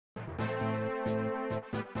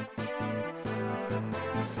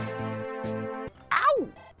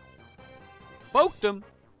Poked him!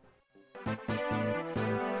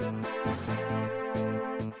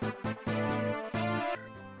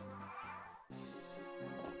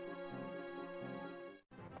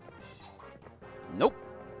 Nope.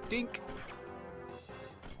 Dink.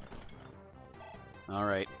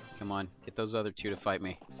 Alright, come on. Get those other two to fight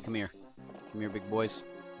me. Come here. Come here, big boys.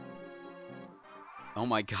 Oh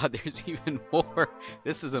my god, there's even more.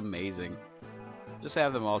 This is amazing. Just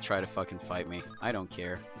have them all try to fucking fight me. I don't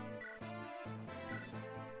care.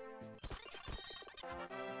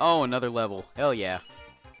 Oh, another level. Hell yeah.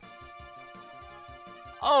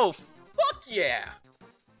 Oh, fuck yeah!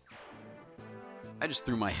 I just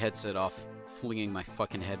threw my headset off, flinging my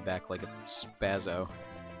fucking head back like a spazzo.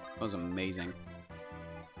 That was amazing.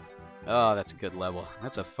 Oh, that's a good level.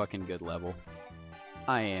 That's a fucking good level.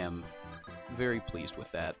 I am very pleased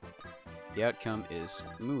with that. The outcome is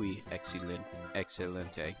muy excelente.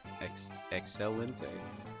 Excelente.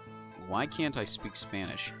 Why can't I speak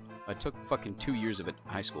Spanish? I took fucking 2 years of it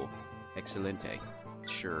in high school. Excelente.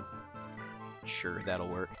 Sure. Sure, that'll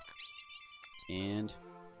work. And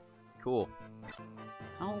cool.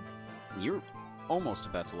 Oh, you're almost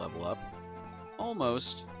about to level up.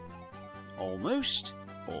 Almost. Almost.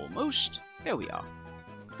 Almost. There we are.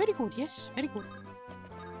 Very good, yes. Very good.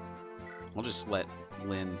 I'll just let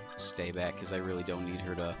Lynn stay back, because I really don't need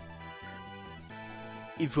her to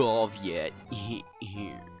evolve yet. I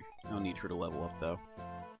don't need her to level up, though.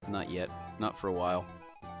 Not yet. Not for a while.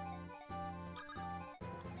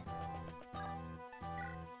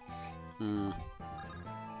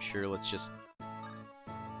 Sure, let's just...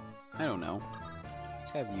 I don't know.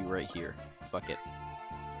 Let's have you right here. Fuck it.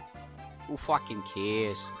 Who fucking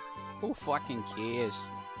cares? Who fucking cares?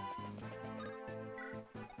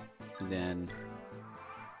 And then...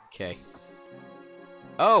 Okay.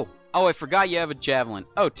 Oh! Oh, I forgot you have a javelin.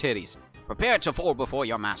 Oh, titties. Prepare to fall before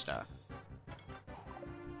your master.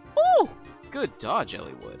 Ooh! Good dodge,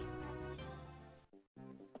 Elliewood.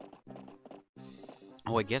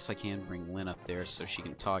 Oh, I guess I can bring Lynn up there so she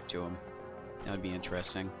can talk to him. That would be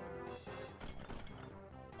interesting.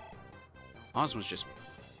 Ozma's just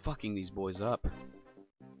fucking these boys up.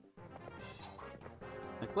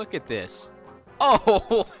 Like, look at this.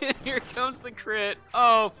 Oh, here comes the crit.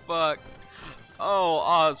 Oh, fuck. Oh,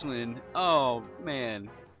 Osmond. Oh, man.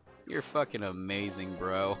 You're fucking amazing,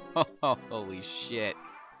 bro. Oh, holy shit.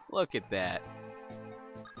 Look at that.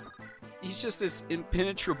 He's just this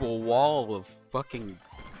impenetrable wall of fucking...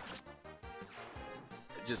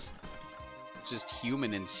 Just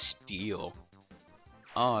human and steel.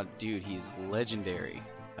 Oh, dude, he's legendary.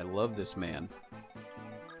 I love this man.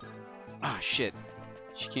 Ah, shit.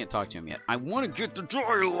 She can't talk to him yet. I want to get the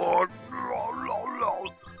dialogue!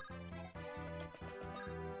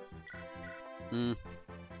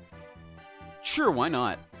 Sure, why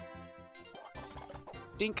not?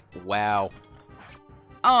 Dink. Wow.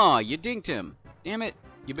 Ah, you dinked him. Damn it,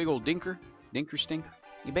 you big old dinker. Dinker stinker.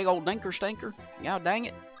 You big old dinker stinker. God dang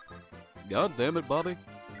it. God damn it, Bobby.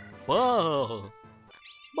 Whoa.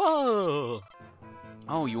 Whoa.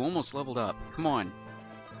 Oh, you almost leveled up. Come on.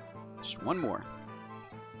 Just one more.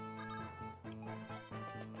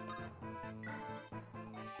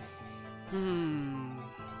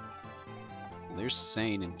 There's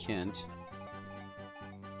Sane and Kent.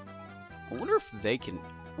 I wonder if they can...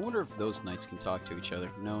 I wonder if those knights can talk to each other.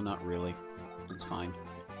 No, not really. It's fine.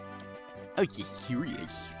 Oh, you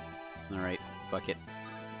curious. Alright, fuck it.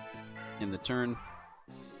 In the turn.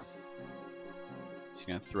 He's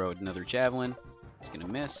gonna throw another javelin. He's gonna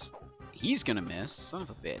miss. He's gonna miss. Son of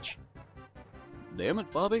a bitch. Damn it,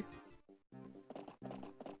 Bobby.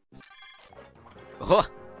 Oh!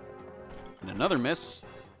 And another miss.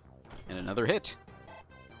 And another hit.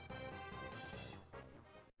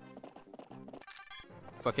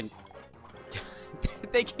 Fucking...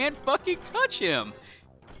 They can't fucking touch him!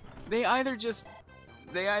 They either just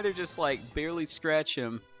like barely scratch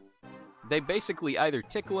him. They basically either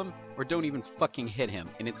tickle him or don't even fucking hit him,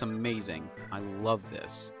 and it's amazing. I love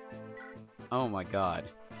this. Oh my god.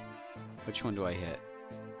 Which one do I hit?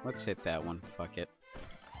 Let's hit that one. Fuck it.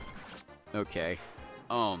 Okay.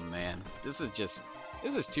 Oh man. This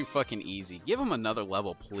is too fucking easy. Give him another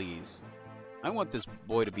level, please. I want this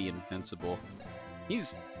boy to be invincible.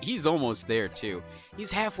 He's almost there too.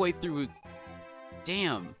 He's halfway through.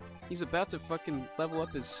 Damn. He's about to fucking level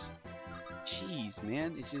up his... Jeez,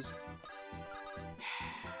 man. It's just...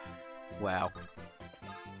 Wow.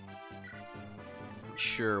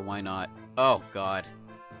 Sure, why not? Oh, God.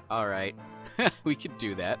 Alright. We could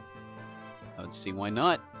do that. Let's see, why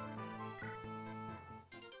not?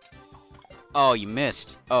 Oh, you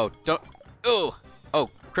missed. Oh, don't... Oh! Oh,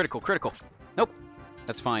 critical, critical. Nope.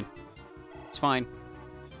 That's fine. It's fine.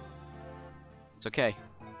 It's okay.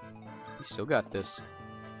 We still got this.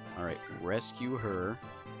 Alright, rescue her.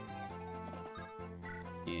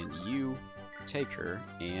 And you take her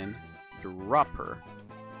and drop her.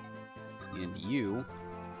 And you...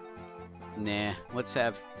 Nah, let's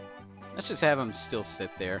just have him still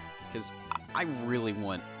sit there. Because I really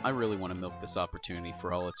want to milk this opportunity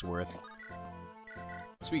for all it's worth.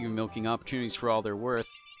 Speaking of milking opportunities for all they're worth,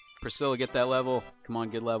 Priscilla, get that level. Come on,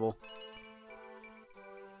 good level.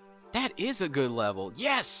 That is a good level.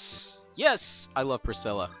 Yes! Yes! I love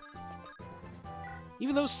Priscilla.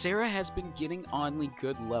 Even though Sarah has been getting oddly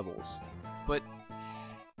good levels. But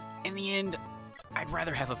in the end, I'd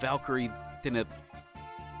rather have a Valkyrie than a...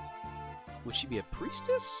 Would she be a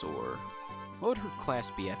priestess? Or what would her class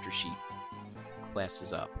be after she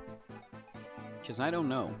classes up? Because I don't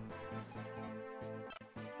know.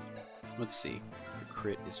 Let's see. Your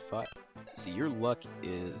crit is 5. See, your luck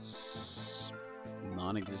is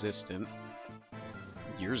non-existent.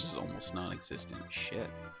 Yours is almost non-existent. Shit.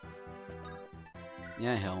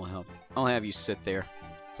 Yeah, hell. I'll have you sit there.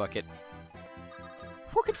 Fuck it.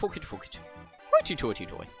 Fuck it. Righty-toity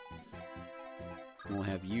toy. And we'll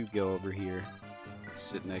have you go over here and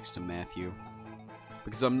sit next to Matthew.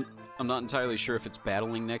 Because I'm not entirely sure if it's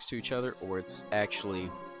battling next to each other or it's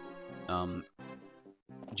actually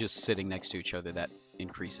just sitting next to each other that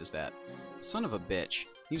increases that. Son of a bitch.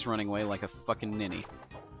 He's running away like a fucking ninny.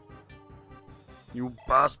 You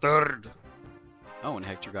bastard! Oh, and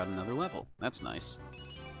Hector got another level. That's nice.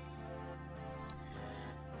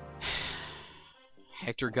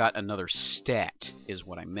 Hector got another stat, is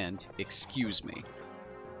what I meant. Excuse me.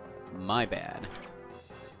 My bad.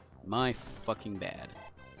 My fucking bad.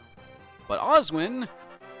 But Oswin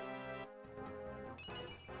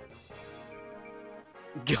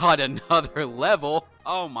got another level.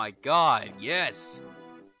 Oh my god, yes!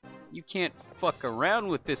 You can't fuck around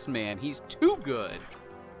with this man. He's too good.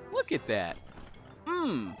 Look at that.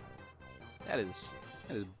 That is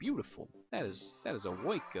beautiful. That is a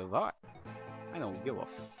work of art. I don't give a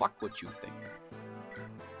fuck what you think.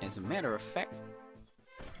 As a matter of fact,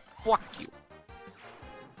 fuck you.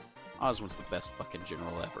 Oswald's the best fucking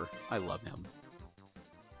general ever. I love him.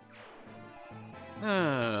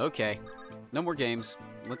 Okay. No more games.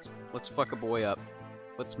 Let's fuck a boy up.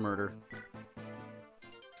 Let's murder.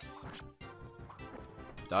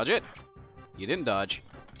 Dodge it. You didn't dodge.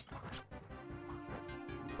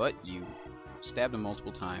 But you stabbed him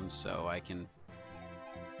multiple times, so I can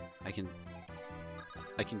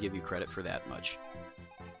give you credit for that much.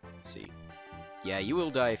 Let's see. Yeah, you will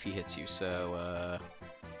die if he hits you, so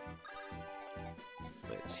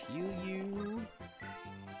let's heal you.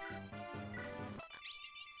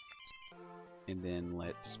 And then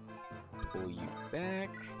let's pull you back.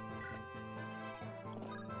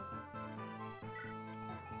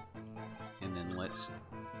 And then let's...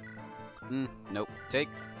 nope. Take.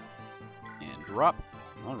 And drop.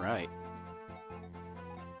 Alright.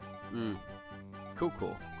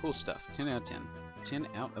 Cool. Cool stuff. 10 out of 10. 10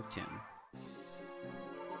 out of 10.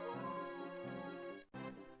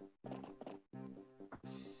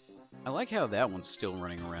 I like how that one's still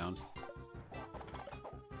running around.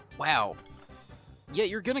 Wow. Yeah,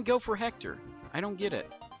 you're gonna go for Hector. I don't get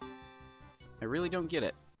it. I really don't get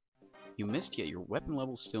it. You missed, yet your weapon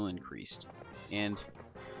level's still increased. And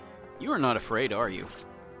you are not afraid, are you?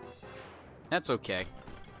 That's okay.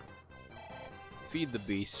 Feed the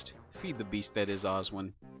beast. Feed the beast that is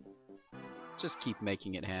Oswin. Just keep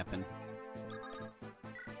making it happen.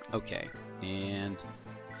 Okay. And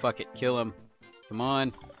fuck it. Kill him. Come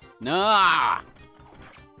on. Nah!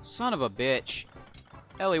 Son of a bitch.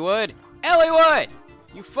 Elliewood! Elliewood!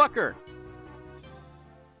 You fucker!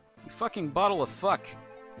 You fucking bottle of fuck.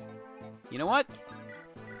 You know what?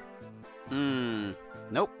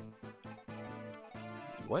 Nope.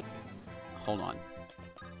 What? Hold on.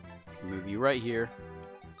 Move you right here.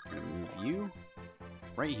 I'm gonna move you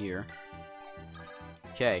right here.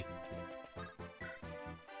 Okay.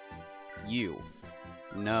 You.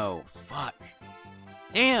 No. Fuck.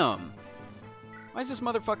 Damn! Why is this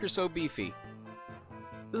motherfucker so beefy?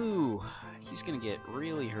 Ooh, he's gonna get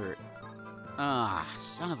really hurt. Ah,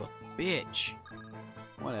 son of a bitch.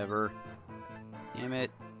 Whatever. Damn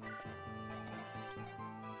it.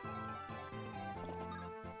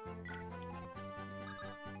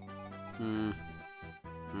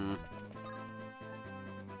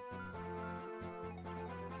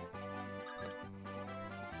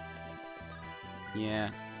 Yeah.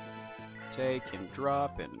 Take and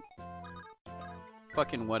drop and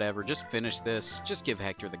fucking whatever. Just finish this. Just give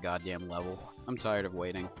Hector the goddamn level. I'm tired of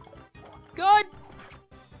waiting. God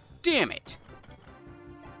damn it!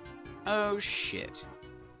 Oh shit.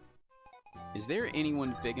 Is there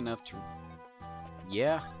anyone big enough to...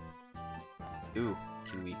 Yeah? Ooh,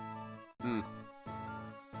 can we...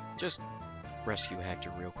 Just rescue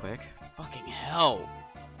Hector real quick. Fucking hell!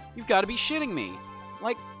 You've got to be shitting me!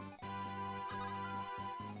 Like...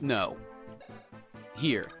 No.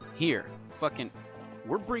 Here. Fucking...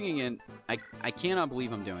 We're bringing in... I cannot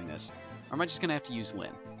believe I'm doing this. Or am I just gonna have to use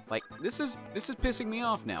Lynn? Like, this is pissing me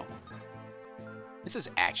off now. This is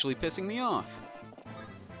actually pissing me off.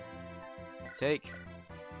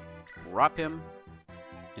 Drop him,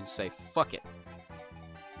 and say, fuck it.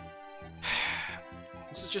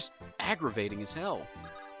 This is just aggravating as hell.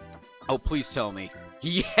 Oh, please tell me.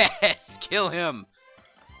 Yes! Kill him!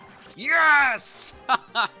 Yes!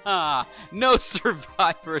 No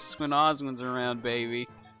survivors when Osmond's around, baby.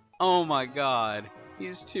 Oh my god.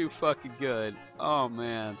 He's too fucking good. Oh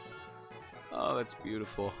man. Oh, that's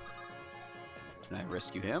beautiful. Can I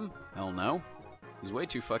rescue him? Hell no. He's way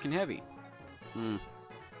too fucking heavy.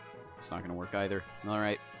 It's not gonna work either.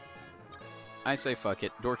 Alright. I say fuck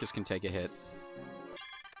it. Dorcas can take a hit.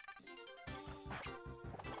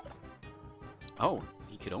 Oh,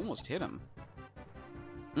 he could almost hit him.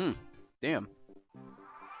 Damn.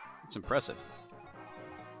 That's impressive.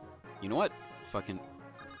 You know what? Fucking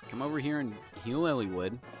come over here and heal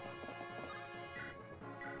Elliewood.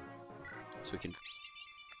 So we can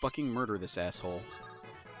fucking murder this asshole.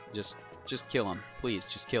 Just kill him. Please,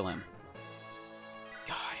 just kill him.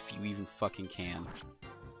 God, if you even fucking can.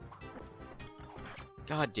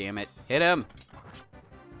 God damn it. Hit him!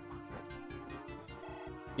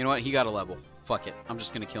 You know what? He got a level. Fuck it. I'm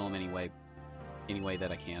just gonna kill him anyway. Any way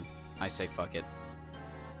that I can. I say fuck it.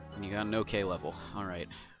 And you got an okay level. Alright.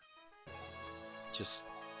 Just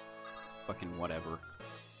fucking whatever.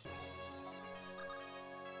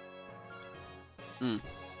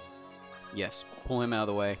 Yes. Pull him out of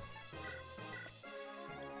the way.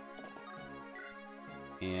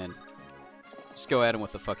 And just go at him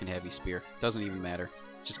with the fucking heavy spear. Doesn't even matter.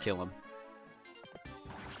 Just kill him.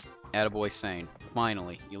 Attaboy Sane.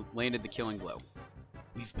 Finally, you landed the killing blow.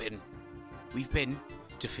 We've been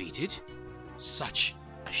defeated? Such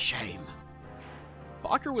a shame.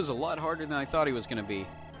 Bakker was a lot harder than I thought he was gonna be.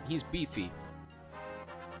 He's beefy.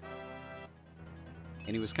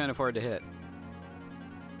 And he was kind of hard to hit.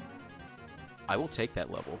 I will take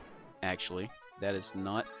that level, actually. That is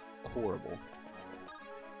not horrible.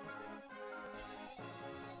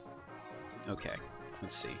 Okay,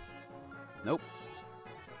 let's see. Nope.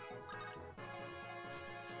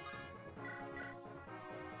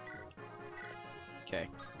 Okay.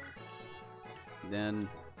 Then,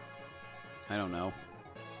 I don't know.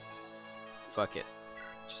 Fuck it.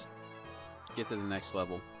 Just get to the next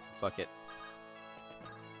level. Fuck it.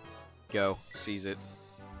 Go. Seize it.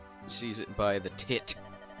 Seize it by the tit.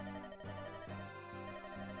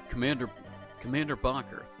 Commander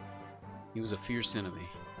Bakker. He was a fierce enemy.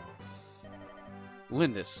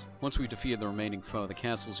 Lindis, once we've defeated the remaining foe, the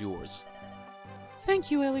castle's yours. Thank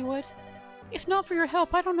you, Elliewood. If not for your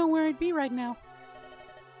help, I don't know where I'd be right now.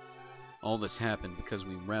 All this happened because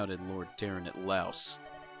we routed Lord Darren at Laos.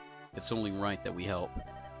 It's only right that we help.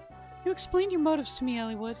 You explained your motives to me,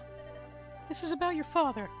 Elliewood. This is about your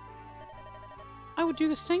father. I would do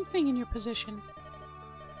the same thing in your position.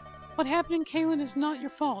 What happened in Kalen is not your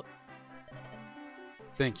fault.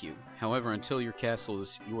 Thank you. However, until your castle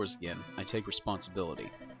is yours again, I take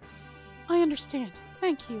responsibility. I understand.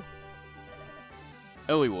 Thank you.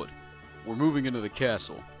 Elliewood, we're moving into the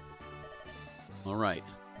castle. Alright.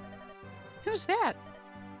 Who's that?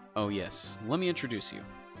 Oh yes, let me introduce you.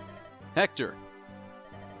 Hector!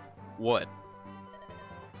 What?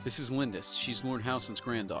 This is Lindis. She's Lord Howson's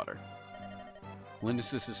granddaughter. Lindis,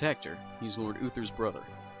 this is Hector. He's Lord Uther's brother.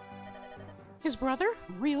 His brother?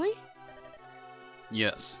 Really?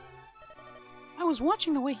 Yes. I was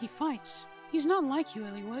watching the way he fights. He's not like you,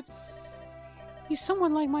 Elliewood. He's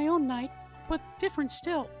somewhat like my own knight, but different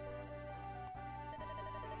still.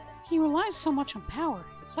 He relies so much on power.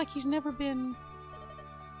 It's like he's never been...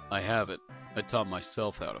 I haven't. I taught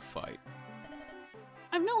myself how to fight.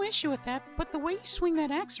 I've no issue with that, but the way you swing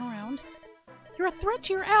that axe around... You're a threat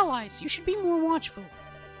to your allies. You should be more watchful.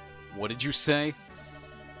 What did you say?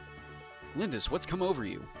 Lindis, what's come over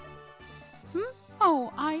you?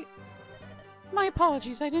 Oh, my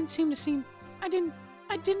apologies. I didn't intend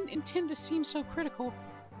to seem so critical.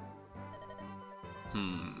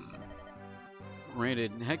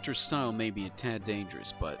 Granted, Hector's style may be a tad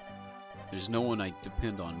dangerous, but there's no one I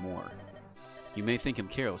depend on more. You may think him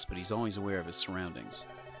careless, but he's always aware of his surroundings.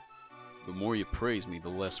 The more you praise me, the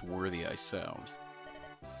less worthy I sound.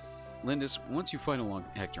 Lindis, once you fight along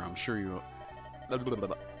Hector, I'm sure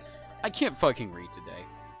I can't fucking read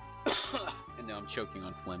today. And now I'm choking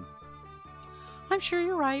on phlegm. I'm sure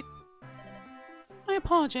you're right. I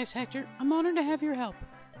apologize, Hector. I'm honored to have your help.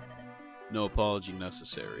 No apology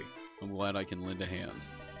necessary. I'm glad I can lend a hand.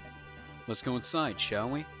 Let's go inside, shall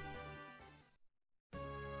we?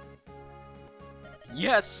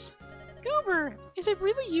 Yes! Goober! Is it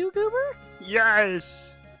really you, Goober?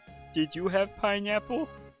 Yes! Did you have pineapple?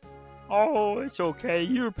 Oh, it's okay,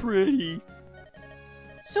 you're pretty.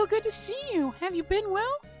 So good to see you. Have you been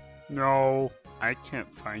well? No, I can't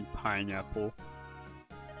find pineapple.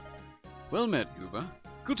 Well met, Goober.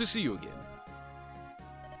 Good to see you again.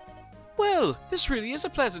 Well, this really is a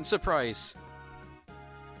pleasant surprise.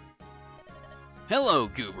 Hello,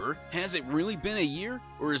 Goober. Has it really been a year?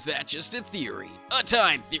 Or is that just a theory? A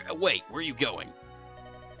time theory. Wait, where are you going?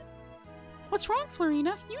 What's wrong,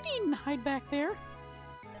 Florina? You needn't hide back there.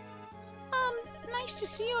 Nice to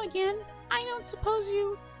see you again. I don't suppose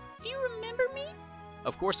you... Do you remember me?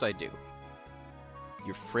 Of course I do.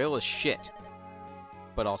 You're frail as shit.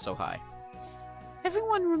 But also hi.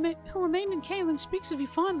 Everyone who remained in Kalen speaks of you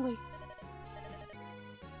fondly.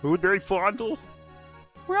 Who they fondle?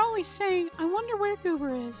 We're always saying, I wonder where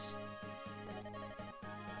Goober is.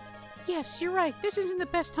 Yes, you're right. This isn't the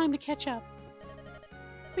best time to catch up.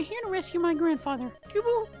 We're here to rescue my grandfather.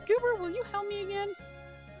 Goober, will you help me again?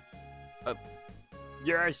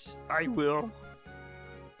 Yes, I will.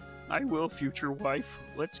 I will, future wife.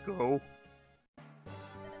 Let's go.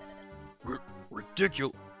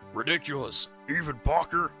 Ridiculous. Even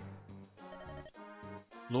Barker.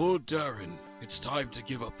 Lord Darren, it's time to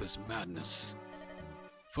give up this madness.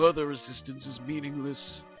 Further resistance is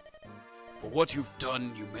meaningless. For what you've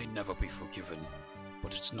done, you may never be forgiven,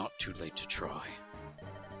 but it's not too late to try.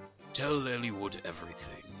 Tell Eliwood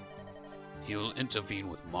everything. He'll intervene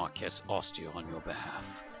with Marquess Ostia on your behalf.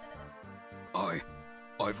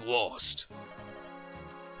 I've lost.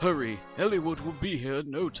 Hurry, Eliwood will be here in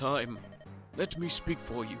no time. Let me speak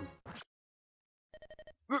for you.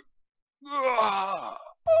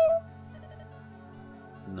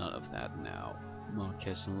 None of that now.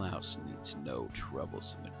 Marquess Louse needs no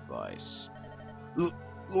troublesome advice.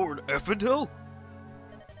 Lord Effendel?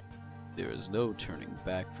 There is no turning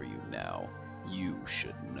back for you now. You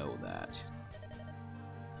should know that.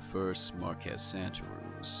 First Marquess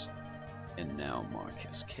Santaruz, and now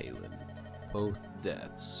Marquess Kalen. Both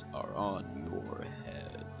deaths are on your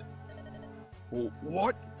head.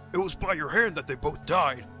 What? It was by your hand that they both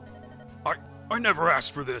died. I never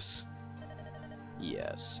asked for this.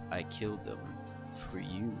 Yes, I killed them. For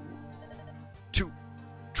you. To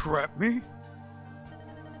trap me?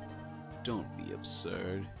 Don't be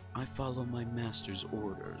absurd. I follow my master's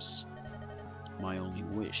orders. My only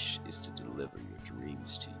wish is to deliver your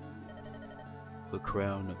dreams to you. The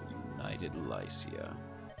crown of a united Lycia.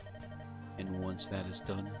 And once that is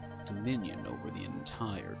done, dominion over the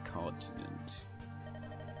entire continent.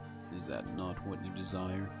 Is that not what you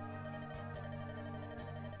desire?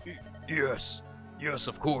 Yes,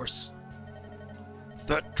 of course.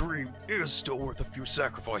 That dream is still worth a few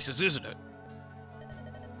sacrifices, isn't it?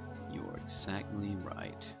 You're exactly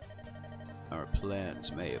right. Our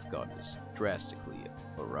plans may have gone drastically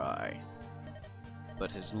awry.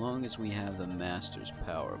 But as long as we have the Master's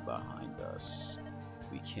power behind us,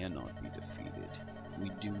 we cannot be defeated. We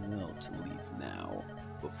do well to leave now,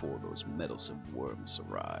 before those meddlesome worms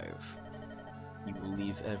arrive. You will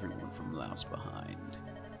leave everyone from Laos behind.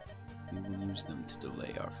 We will use them to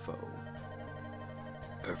delay our foe.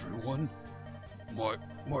 Everyone?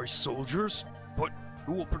 My soldiers? But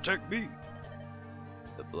who will protect me?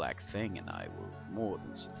 The Black Fang and I will more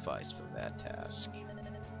than suffice for that task.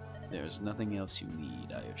 There is nothing else you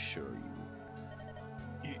need, I assure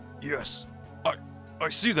you. Yes, I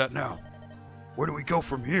see that now. Where do we go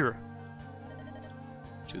from here?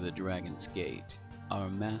 To the Dragon's Gate. Our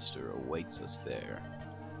master awaits us there.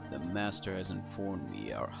 The master has informed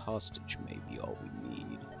me our hostage may be all we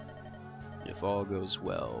need. If all goes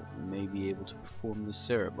well, we may be able to perform the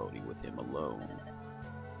ceremony with him alone.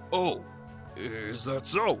 Oh, is that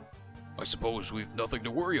so? I suppose we've nothing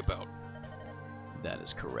to worry about. That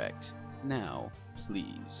is correct. Now,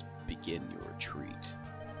 please, begin your retreat.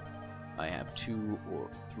 I have 2 or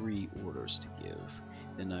 3 orders to give,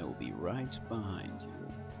 then I will be right behind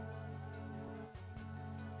you.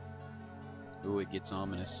 Ooh, it gets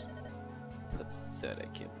ominous.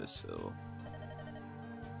 Pathetic imbecile.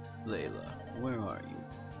 Layla, where are you?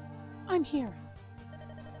 I'm here.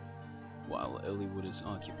 While Eliwood is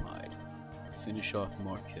occupied, finish off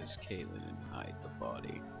Marquess Kalen and hide the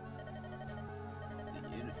body.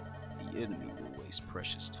 The enemy will waste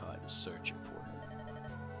precious time searching for him.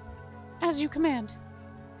 As you command.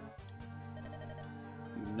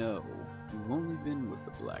 No, you've only been with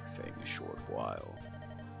the Black Fang a short while.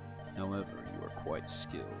 However, you are quite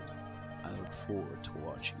skilled. I look forward to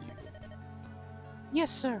watching you.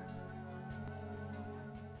 Yes, sir.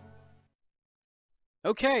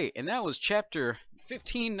 Okay, and that was chapter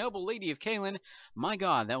 15, Noble Lady of Kalen. My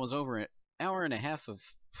god, that was over an hour and a half of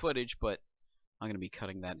footage, but I'm going to be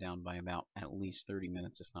cutting that down by about at least 30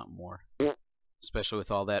 minutes, if not more. Especially with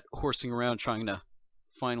all that horsing around trying to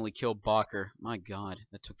finally kill Bakker. My god,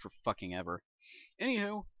 that took for fucking ever.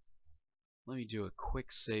 Anywho, let me do a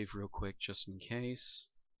quick save real quick just in case.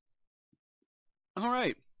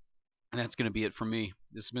 Alright, and that's going to be it from me.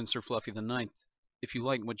 This has been Sir Fluffy the Ninth. If you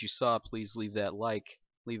liked what you saw, please leave that like.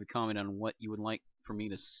 Leave a comment on what you would like for me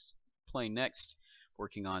to play next.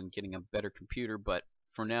 Working on getting a better computer, but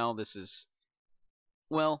for now this is...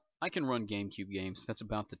 Well, I can run GameCube games. That's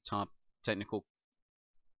about the top technical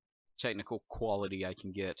quality I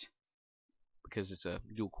can get, because it's a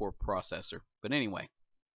dual-core processor. But anyway,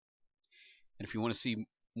 and if you want to see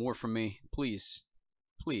more from me, please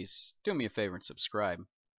do me a favor and subscribe.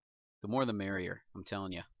 The more the merrier, I'm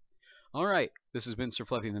telling you. Alright, this has been Sir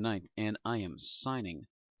Fluffy the Ninth, and I am signing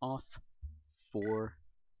off for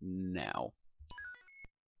now.